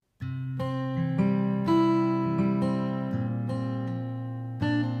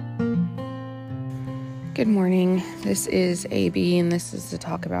Good morning. This is AB, and this is the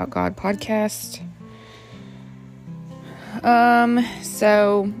Talk About God podcast.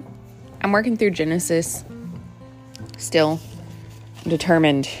 So I'm working through Genesis still. I'm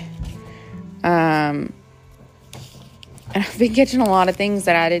determined. And I've been catching a lot of things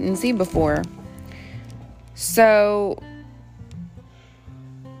that I didn't see before. So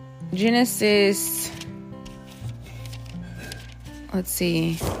Genesis, let's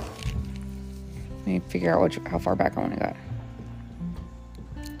see. Let me figure out how far back I want to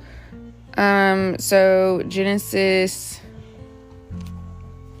go. So Genesis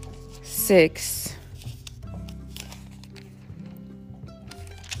 6.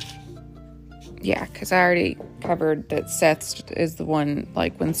 Yeah, because I already covered that Seth is the one,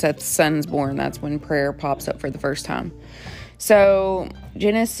 like when Seth's son's born, that's when prayer pops up for the first time. So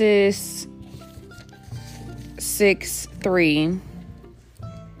Genesis 6:3.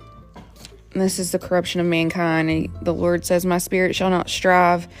 This is the corruption of mankind. The Lord says, "My spirit shall not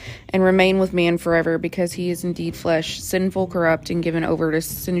strive and remain with man forever, because he is indeed flesh, sinful, corrupt, and given over to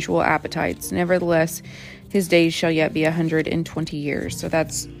sensual appetites. Nevertheless, his days shall yet be 120 years." So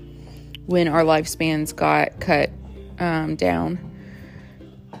that's when our lifespans got cut down.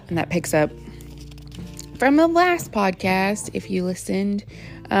 And that picks up from the last podcast, if you listened.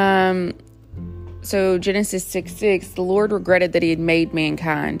 So Genesis 6:6, the Lord regretted that he had made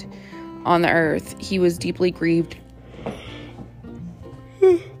mankind on the earth. He was deeply grieved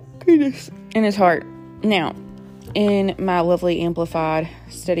goodness in his heart. Now, in my lovely amplified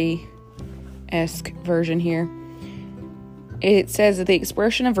study-esque version here, it says that the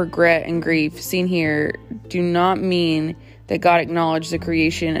expression of regret and grief seen here do not mean that God acknowledged the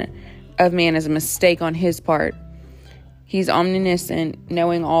creation of man as a mistake on his part. He's omniscient,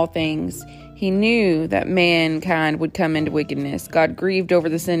 knowing all things. He knew that mankind would come into wickedness. God grieved over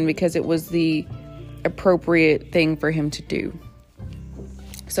the sin because it was the appropriate thing for him to do.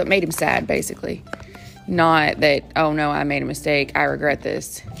 So it made him sad, basically. Not that, oh no, I made a mistake, I regret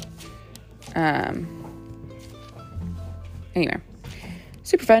this. Anyway,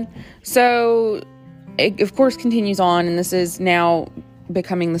 super fun. So it, of course, continues on, and this is now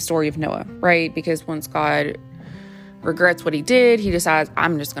becoming the story of Noah, right? Because once God regrets what he did, he decides,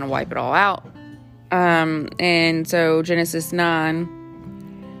 I'm just going to wipe it all out. And so Genesis 9,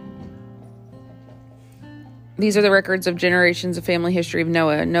 these are the records of generations of family history of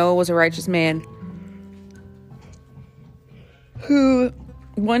Noah. Noah was a righteous man who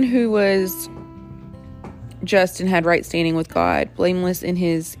was just and had right standing with God, blameless in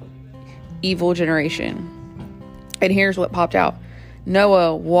his evil generation. And here's what popped out.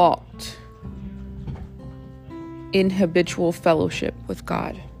 Noah walked in habitual fellowship with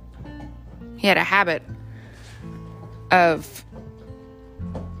God. He had a habit of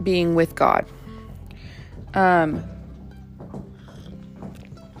being with God.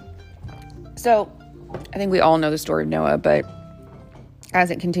 So I think we all know the story of Noah, but as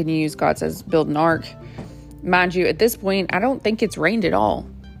it continues, God says, build an ark. Mind you, at this point, I don't think it's rained at all,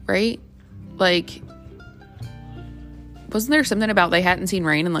 right? Like, wasn't there something about they hadn't seen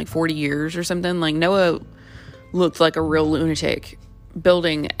rain in like 40 years or something? Like, Noah looked like a real lunatic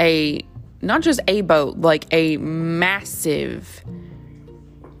building not just a boat, like a massive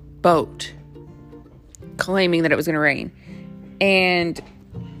boat, claiming that it was going to rain. And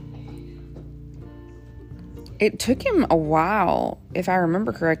it took him a while, if I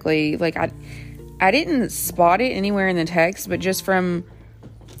remember correctly. Like, I didn't spot it anywhere in the text, but just from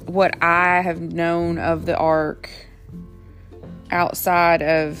what I have known of the ark outside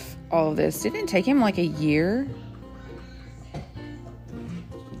of all of this, didn't it take him like a year?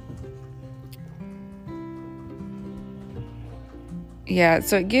 Yeah,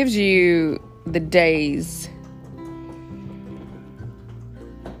 so it gives you the days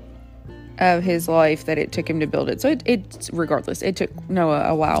of his life that it took him to build it. So it's regardless, it took Noah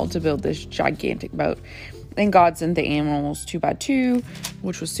a while to build this gigantic boat. Then God sent the animals 2 by 2,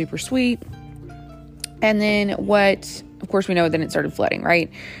 which was super sweet. And then of course we know then it started flooding,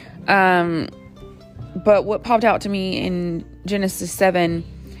 right? But what popped out to me in Genesis 7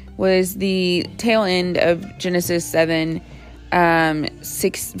 was the tail end of Genesis 7,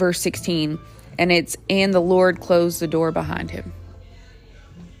 6 verse 16. And it's, and the Lord closed the door behind him,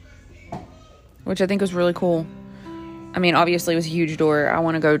 which I think was really cool. I mean, obviously it was a huge door. I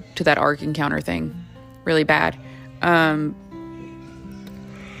want to go to that ark encounter thing really bad. But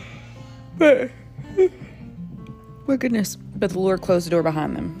my goodness. But the Lord closed the door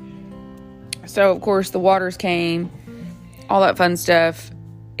behind them. So, of course, the waters came, all that fun stuff.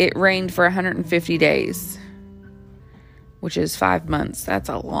 It rained for 150 days, which is 5 months. That's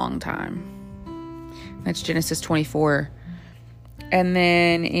a long time. That's Genesis 24. And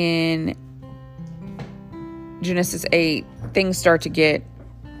then in Genesis 8, things start to get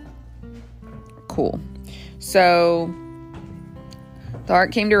cool. So the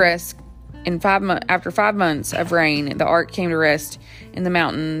ark came to rest after 5 months of rain. The ark came to rest in the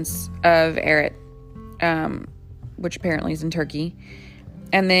mountains of Ararat, which apparently is in Turkey.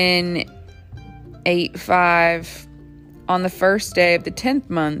 And then 8:5, on the first day of the 10th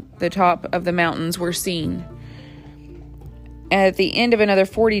month, the top of the mountains were seen. At the end of another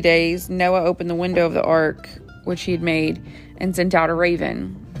 40 days, Noah opened the window of the ark, which he had made, and sent out a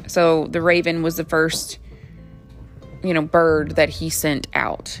raven. So the raven was the first, bird that he sent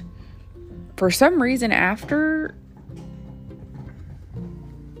out. For some reason, after,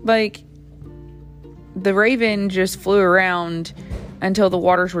 the raven just flew around until the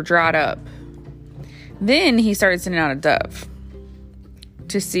waters were dried up. Then he started sending out a dove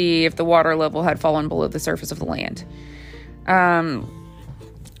to see if the water level had fallen below the surface of the land.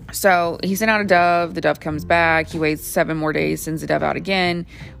 So he sent out a dove. The dove comes back. He waits 7 more days, sends the dove out again.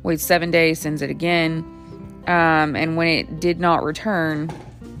 Waits 7 days, sends it again. And when it did not return,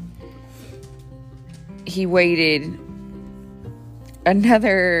 he waited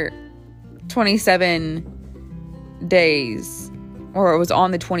another 27 days, or it was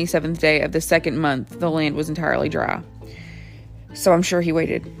on the 27th day of the 2nd month, the land was entirely dry. So I'm sure he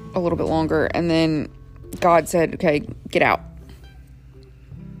waited a little bit longer. And then God said, okay, get out.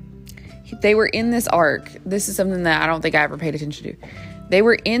 They were in this ark. This is something that I don't think I ever paid attention to. They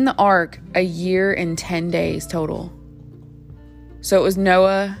were in the ark a year and 10 days total. So it was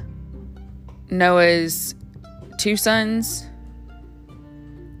Noah's 2 sons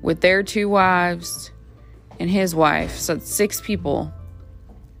with their 2 wives and his wife. So it's 6 people.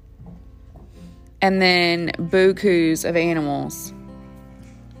 And then bukus of animals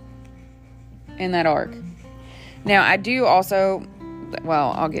in that ark. Now, I do also,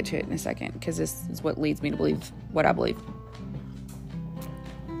 I'll get to it in a second, because this is what leads me to believe what I believe.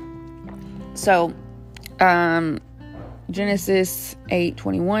 So, Genesis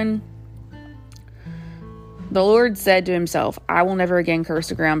 8:21. The Lord said to himself, I will never again curse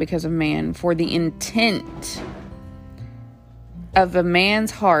the ground because of man, for the intent of a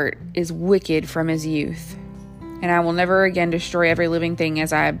man's heart is wicked from his youth, and I will never again destroy every living thing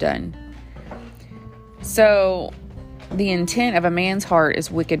as I have done. So, the intent of a man's heart is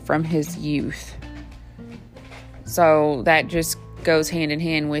wicked from his youth. So, that just goes hand in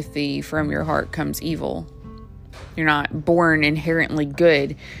hand with the from your heart comes evil. You're not born inherently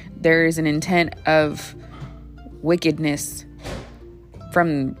good. There is an intent of wickedness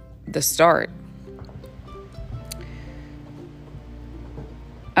from the start.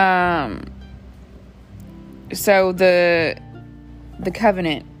 So the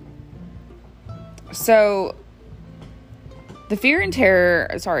covenant. So the fear and terror,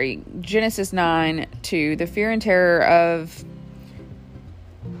 Genesis 9:2, the fear and terror of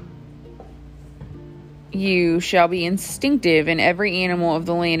you shall be instinctive in every animal of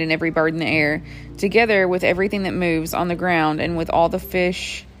the land and every bird in the air, together with everything that moves on the ground and with all the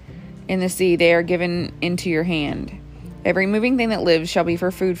fish in the sea. They are given into your hand. Every moving thing that lives shall be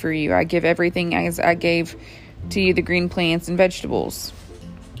for food for you. I give everything as I gave to you the green plants and vegetables.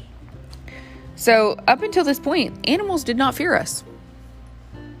 So up until this point, animals did not fear us.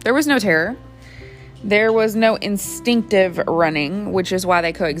 There was no terror. There was no instinctive running, which is why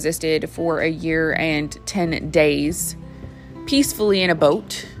they coexisted for a year and 10 days peacefully in a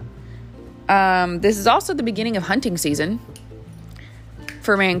boat. This is also the beginning of hunting season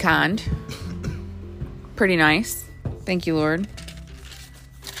for mankind. Pretty nice. Thank you, Lord.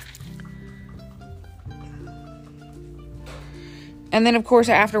 And then, of course,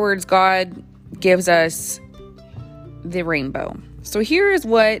 afterwards, God gives us the rainbow. So here is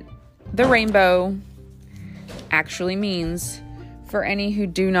what the rainbow actually means for any who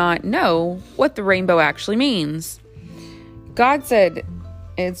do not know what the rainbow actually means. God said,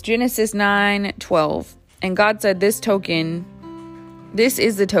 it's Genesis 9:12, and God said, this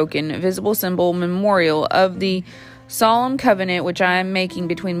is the token, visible symbol, memorial of the solemn covenant which I am making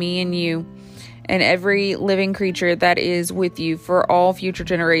between me and you and every living creature that is with you for all future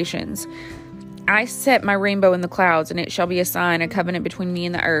generations. I set my rainbow in the clouds, and it shall be a sign, a covenant between me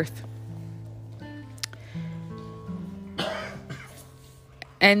and the earth.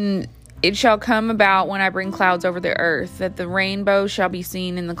 And it shall come about when I bring clouds over the earth, that the rainbow shall be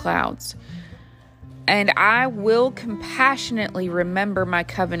seen in the clouds. And I will compassionately remember my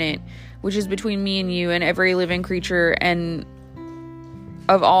covenant, which is between me and you and every living creature and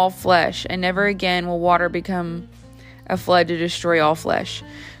of all flesh. And never again will water become a flood to destroy all flesh.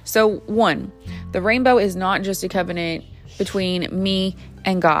 So 1, The rainbow is not just a covenant between me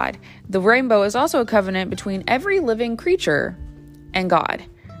and God. The rainbow is also a covenant between every living creature and God.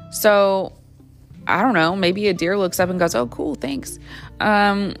 So, I don't know, maybe a deer looks up and goes, oh, cool, thanks.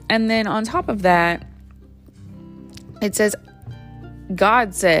 And then on top of that, it says,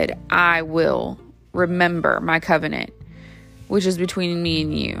 God said, I will remember my covenant, which is between me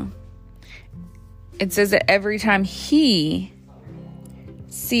and you. It says that every time he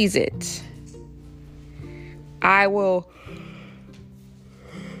sees it, I will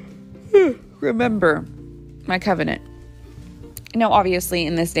remember my covenant. Now, obviously,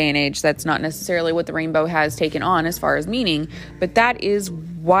 in this day and age, that's not necessarily what the rainbow has taken on as far as meaning, but that is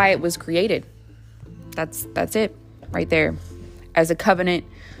why it was created. That's it right there, as a covenant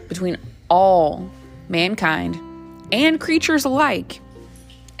between all mankind and creatures alike.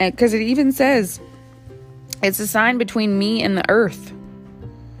 Because it even says it's a sign between me and the earth,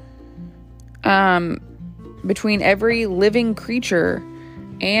 between every living creature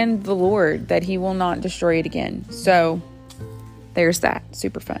and the Lord, that he will not destroy it again. So there's that.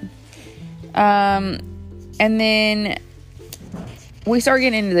 Super fun. And then we start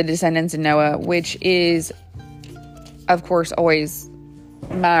getting into the descendants of Noah, which is, of course, always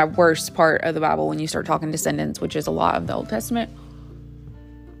my worst part of the Bible when you start talking descendants, which is a lot of the Old Testament.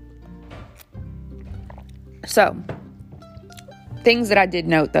 So, things that I did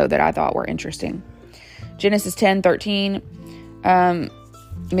note, though, that I thought were interesting. Genesis 10:13.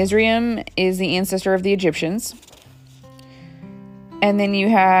 Mizraim is the ancestor of the Egyptians. And then you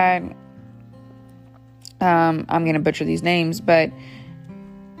had, I'm going to butcher these names, but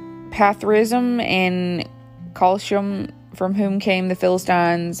Pathrism and Colsham, from whom came the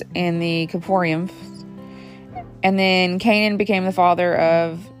Philistines and the Kephorims. And then Canaan became the father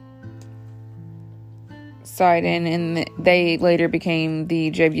of Sidon, and they later became the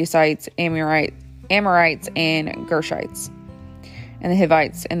Jebusites, Amorites, and Gershites, and the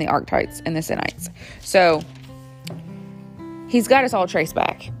Hivites, and the Arkites, and the Sinites. So, he's got us all traced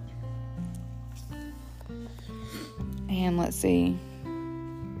back. And let's see.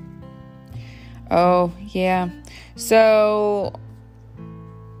 Oh, yeah. So,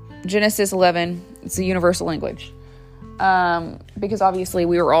 Genesis 11, it's a universal language. Because obviously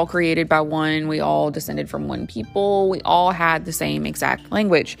we were all created by one. We all descended from one people. We all had the same exact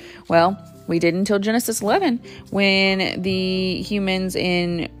language. Well, we did until Genesis 11, when the humans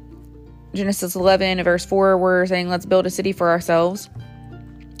in Genesis 11, verse 4, were saying, let's build a city for ourselves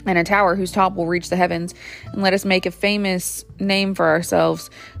and a tower whose top will reach the heavens, and let us make a famous name for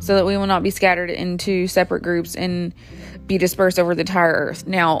ourselves, so that we will not be scattered into separate groups and be dispersed over the entire earth.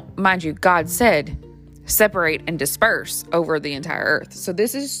 Now, mind you, God said, separate and disperse over the entire earth. So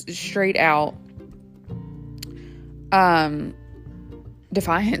this is straight out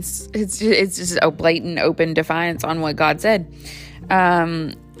defiance. It's just a blatant, open defiance on what God said.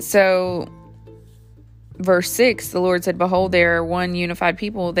 So verse 6, the Lord said, behold, they are one unified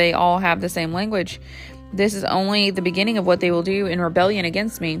people. They all have the same language. This is only the beginning of what they will do in rebellion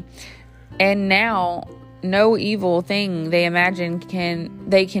against me. And now no evil thing they imagine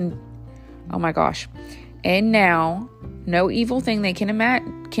oh my gosh. And now no evil thing they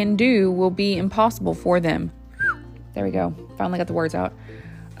can do will be impossible for them. There we go. Finally got the words out.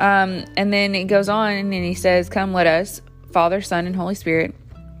 And then it goes on and he says, come, let us, Father, Son, and Holy Spirit,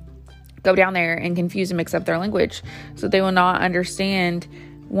 go down there and confuse and mix up their language, so they will not understand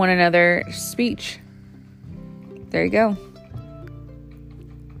one another's speech. There you go.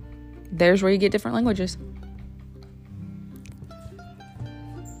 There's where you get different languages.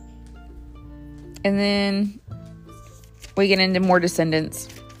 And then we get into more descendants.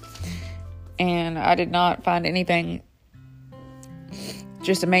 And I did not find anything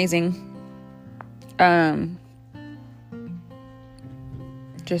just amazing.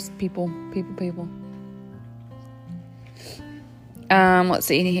 Just people. Let's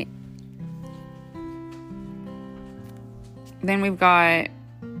see. Then we've got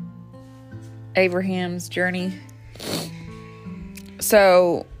Abraham's journey.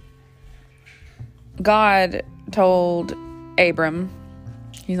 So God told Abram,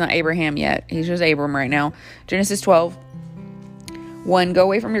 he's not Abraham yet, he's just Abram right now. Genesis 12:1, go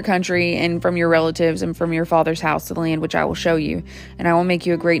away from your country and from your relatives and from your father's house to the land which I will show you, and I will make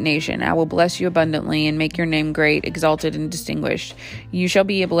you a great nation. I will bless you abundantly and make your name great, exalted, and distinguished. You shall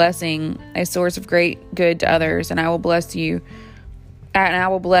be a blessing, a source of great good to others, and I will bless you. And I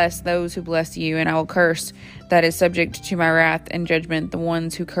will bless those who bless you, and I will curse that is subject to my wrath and judgment, the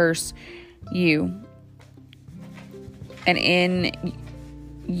ones who curse you. And in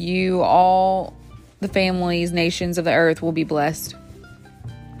you all the families, nations of the earth will be blessed.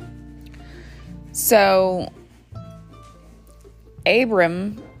 So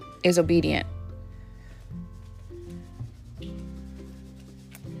Abram is obedient.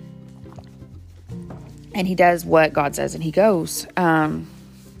 And he does what God says, and he goes. And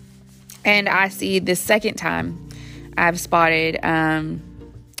I see the second time I've spotted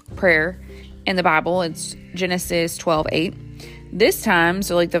prayer in the Bible. It's Genesis 12:8. This time,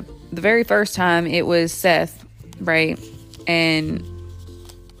 so like the very first time, it was Seth, right? And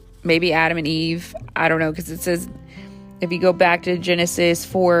maybe Adam and Eve. I don't know, because it says, if you go back to Genesis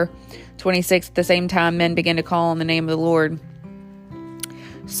 4:26, at the same time men began to call on the name of the Lord.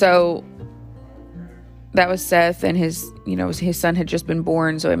 So that was Seth, and his son had just been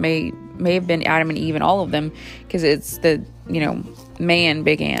born, so it may have been Adam and Eve and all of them, because it's the, man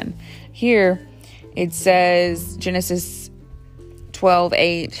began. Here, it says, Genesis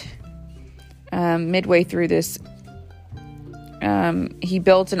 12:8, midway through this, he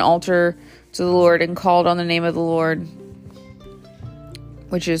built an altar to the Lord and called on the name of the Lord,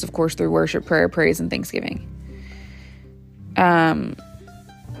 which is, of course, through worship, prayer, praise, and thanksgiving. And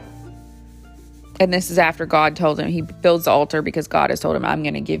this is after God told him, he builds the altar because God has told him, I'm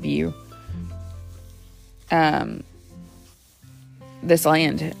going to give you this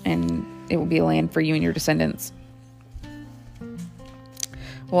land, and it will be a land for you and your descendants.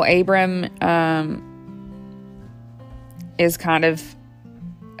 Well, Abram is kind of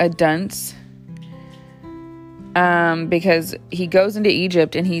a dunce because he goes into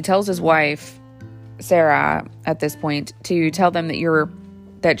Egypt and he tells his wife, Sarah, at this point, to tell them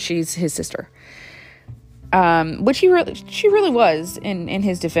that she's his sister. Which she really was in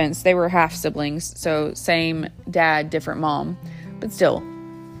his defense. They were half siblings, so same dad, different mom, but still.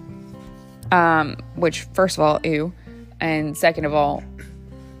 Which, first of all, ew, and second of all,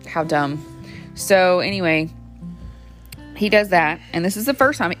 how dumb. So anyway, he does that, and this is the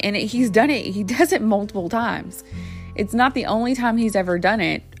first time, and he's done it. He does it multiple times. It's not the only time he's ever done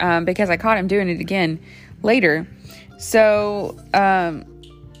it, because I caught him doing it again later. So,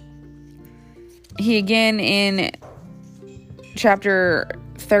 he again in chapter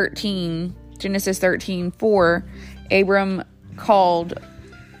 13, Genesis 13:4, Abram called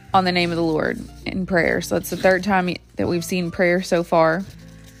on the name of the Lord in prayer. So that's the third time that we've seen prayer so far.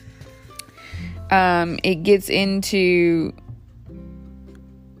 It gets into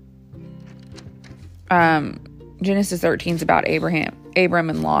Genesis 13 is about Abram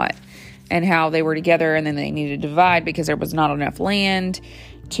and Lot, and how they were together, and then they needed to divide because there was not enough land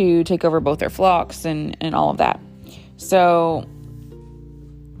to take over both their flocks and all of that. So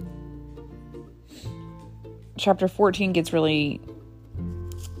chapter 14 gets really,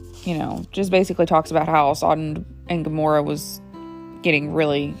 just basically talks about how Sodom and Gomorrah was getting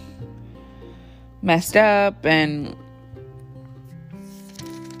really messed up, and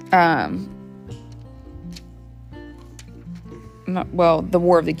the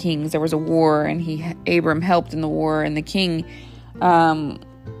War of the Kings. There was a war, and Abram helped in the war, and the king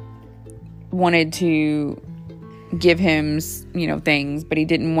wanted to give him, things, but he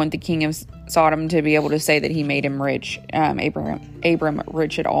didn't want the king of Sodom to be able to say that he made him rich, Abram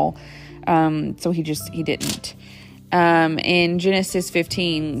rich at all. So he didn't. In Genesis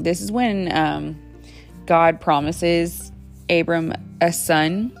 15, this is when God promises Abram a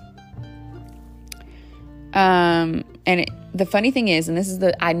son. The funny thing is, and this is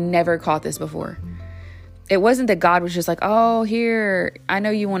I never caught this before. It wasn't that God was just like, oh, here, I know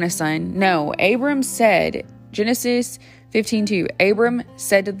you want a son. No, Abram said, Genesis 15:2, Abram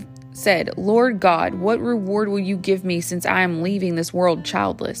said, Lord God, what reward will you give me since I am leaving this world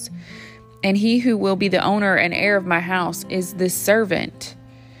childless? And he who will be the owner and heir of my house is this servant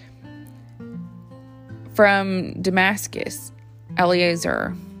from Damascus,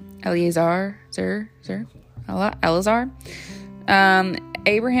 Eleazar.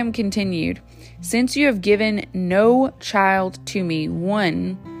 Abraham continued, since you have given no child to me,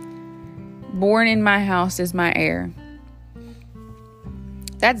 one born in my house is my heir.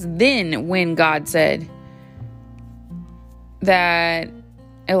 That's then when God said that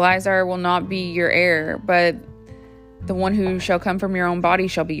Eleazar will not be your heir, but the one who shall come from your own body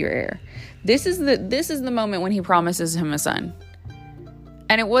shall be your heir. This is the moment when he promises him a son.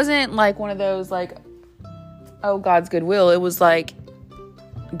 And it wasn't like one of those like, oh, God's goodwill. It was like,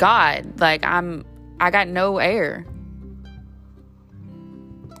 God, like I got no heir.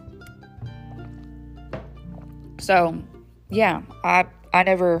 So, yeah, I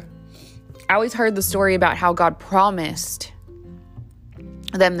always heard the story about how God promised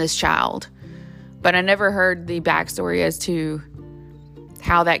them this child, but I never heard the backstory as to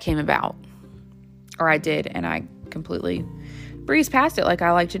how that came about. Or I did, and I completely breezed past it like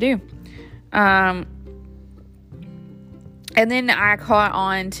I like to do. And then I caught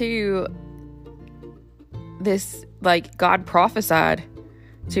on to this, like, God prophesied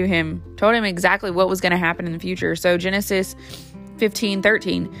to him, told him exactly what was going to happen in the future. So Genesis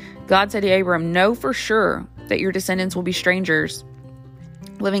 15:13, God said to Abram, "Know for sure that your descendants will be strangers,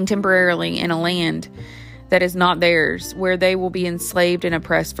 living temporarily in a land that is not theirs, where they will be enslaved and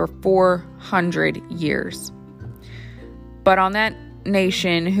oppressed for 400 years. But on that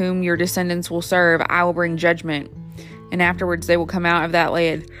nation whom your descendants will serve, I will bring judgment, and afterwards they will come out of that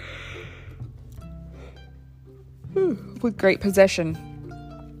land with great possession."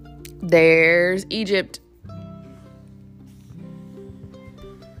 There's Egypt.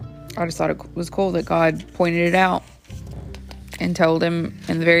 I just thought it was cool that God pointed it out and told him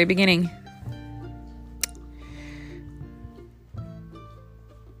in the very beginning.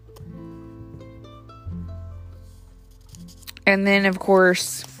 And then, of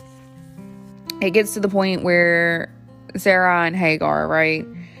course, it gets to the point where Sarah and Hagar, right?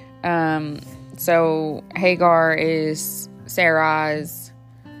 So Hagar is Sarah's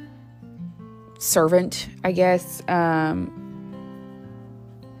servant, I guess.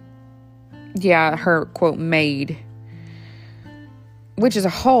 Her, quote, maid. Which is a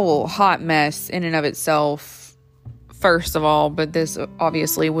whole hot mess in and of itself, first of all. But this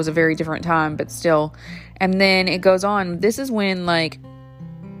obviously was a very different time, but still. And then it goes on. This is when,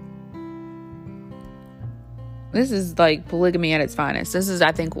 this is like polygamy at its finest. This is,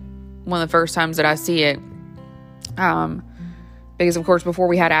 I think, one of the first times that I see it. Because, of course, before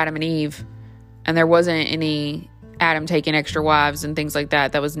we had Adam and Eve, and there wasn't any Adam taking extra wives and things like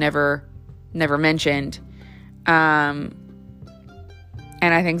that. That was never mentioned. And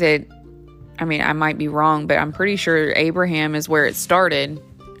I think that, I might be wrong, but I'm pretty sure Abraham is where it started.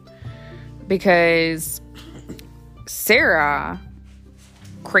 Because Sarah,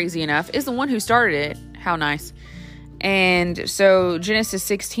 crazy enough, is the one who started it. How nice. And so Genesis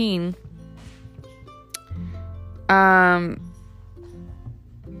 16,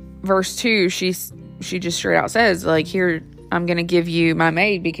 verse 2, she just straight out says, like, here, I'm going to give you my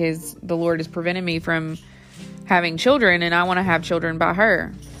maid because the Lord has prevented me from having children, and I want to have children by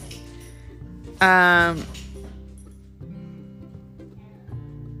her. And,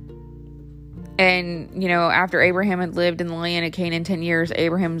 after Abraham had lived in the land of Canaan 10 years,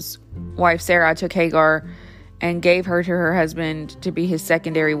 Abraham's wife Sarah took Hagar and gave her to her husband to be his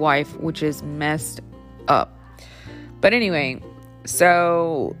secondary wife, which is messed up. But anyway,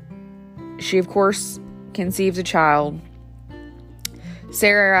 so she, of course, conceives a child.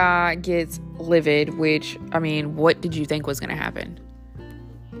 Sarah gets livid, which, what did you think was going to happen?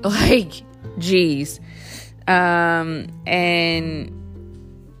 Like, geez. And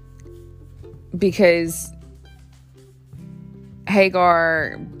because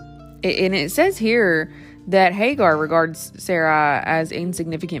Hagar, and it says here that Hagar regards Sarah as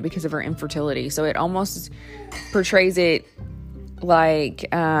insignificant because of her infertility. So it almost portrays it like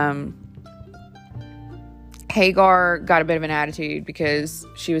Hagar got a bit of an attitude because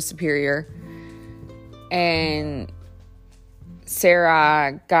she was superior, and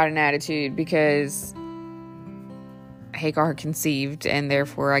Sarah got an attitude because Hagar conceived and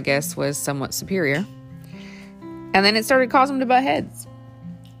therefore, I guess, was somewhat superior. And then it started causing them to butt heads.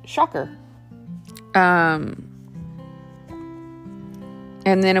 Shocker. And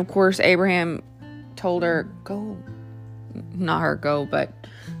then, of course, Abraham told her,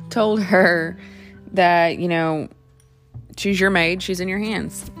 told her that, she's your maid, she's in your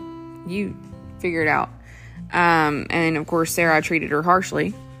hands. You figure it out. And of course, Sarah treated her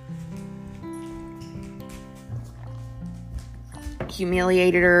harshly.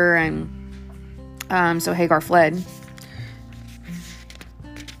 Humiliated her, and so Hagar fled.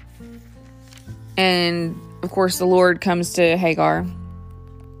 And of course, the Lord comes to Hagar,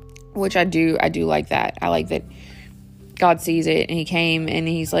 which I do like that. I like that God sees it, and he came and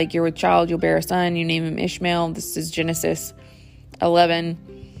he's like, "You're with child, you'll bear a son, you name him Ishmael." This is Genesis 11.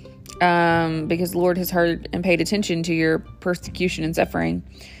 Because the Lord has heard and paid attention to your persecution and suffering.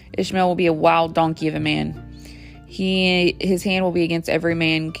 Ishmael will be a wild donkey of a man. His hand will be against every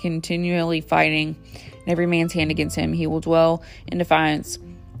man, continually fighting, and every man's hand against him. He will dwell in defiance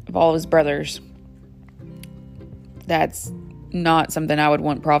of all his brothers. That's not something I would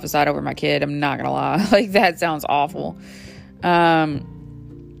want prophesied over my kid. I'm not gonna lie. Like, that sounds awful. But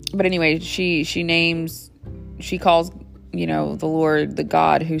anyway, she calls, the Lord, the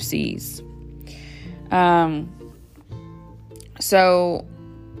God who sees. So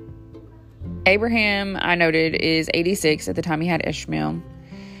Abraham, I noted, is 86 at the time he had Ishmael.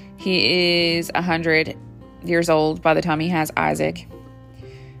 He is 100 years old by the time he has Isaac.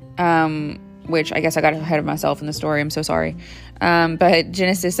 which I guess I got ahead of myself in the story. I'm so sorry. But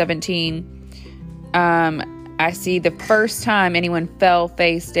Genesis 17, I see the first time anyone fell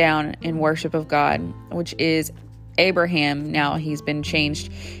face down in worship of God, which is Abraham. Now he's been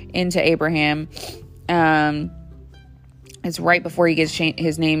changed into Abraham. It's right before he gets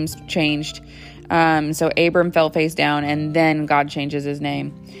his name's changed. So Abram fell face down, and then God changes his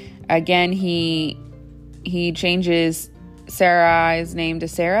name. Again, he changes Sarai's name to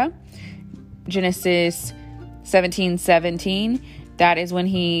Sarah. Genesis 17:17. That is when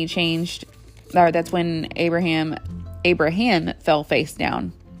he changed, or that's when Abraham fell face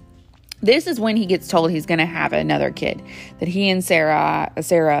down. This is when he gets told he's going to have another kid, that he and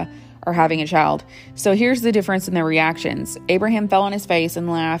Sarah are having a child. So here's the difference in their reactions. Abraham fell on his face and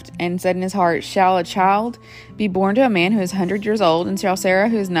laughed and said in his heart, "Shall a child be born to a man who is 100 years old, and shall Sarah,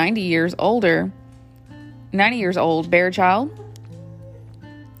 who is 90 years old, bear a child?"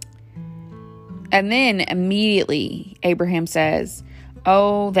 And then immediately Abraham says,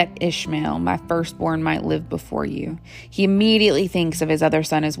 "Oh, that Ishmael, my firstborn, might live before you." He immediately thinks of his other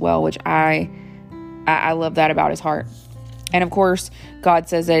son as well, which I love that about his heart. And of course, God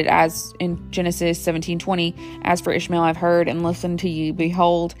says it as in Genesis 17:20, "As for Ishmael, I've heard and listened to you.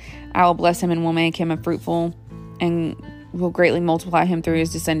 Behold, I will bless him and will make him a fruitful and will greatly multiply him through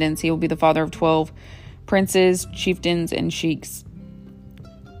his descendants. He will be the father of 12 princes, chieftains, and sheiks.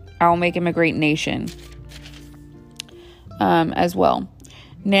 I will make him a great nation." As well.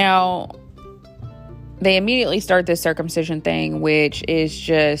 Now, they immediately start this circumcision thing, which is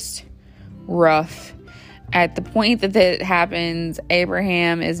just rough. At the point that that happens,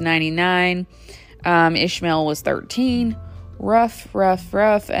 Abraham is 99. Ishmael was 13. Rough.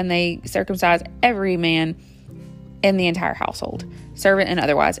 And they circumcise every man in the entire household, servant and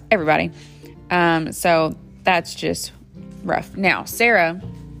otherwise, everybody. So that's just rough. Now, Sarah,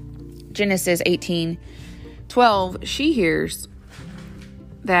 Genesis 18:12, she hears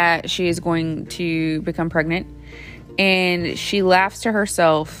that she is going to become pregnant, and she laughs to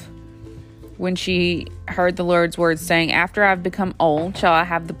herself when she heard the Lord's words saying, "After I've become old, shall I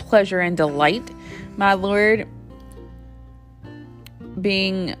have the pleasure and delight, my Lord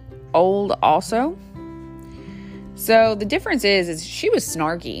being old also?" So the difference is she was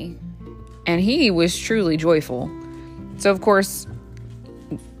snarky and he was truly joyful. So of course,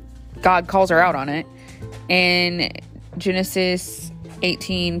 God calls her out on it. In Genesis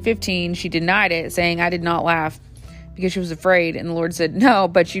 18:15, she denied it, saying, "I did not laugh," because she was afraid. And the Lord said, "No,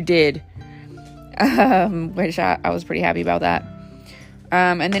 but you did." Which I was pretty happy about that.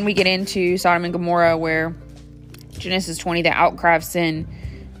 And then we get into Sodom and Gomorrah, where Genesis 20, the outcry of sin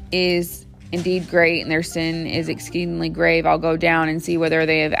is indeed great, and their sin is exceedingly grave. I'll go down and see whether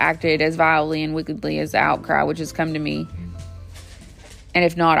they have acted as vilely and wickedly as the outcry which has come to me. And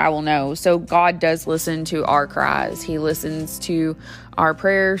if not, I will know. So God does listen to our cries. He listens to our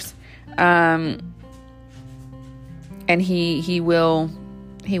prayers. And he will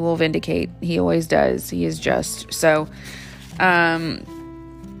vindicate. He always does. He is just. So, I'll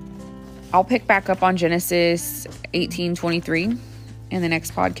pick back up on Genesis 18:23 in the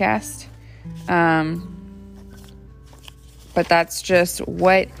next podcast. But that's just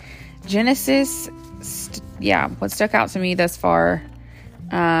what Genesis, what stuck out to me thus far.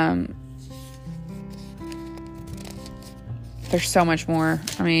 There's so much more.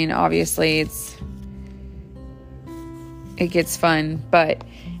 I mean, obviously it gets fun, but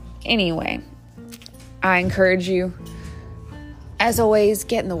anyway, I encourage you, as always,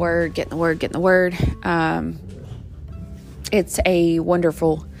 get in the Word. It's a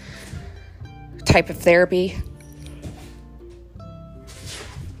wonderful type of therapy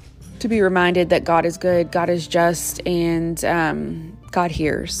to be reminded that God is good, God is just, and God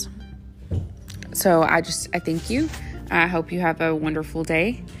hears. So I thank you. I hope you have a wonderful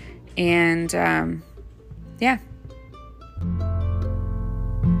day. And,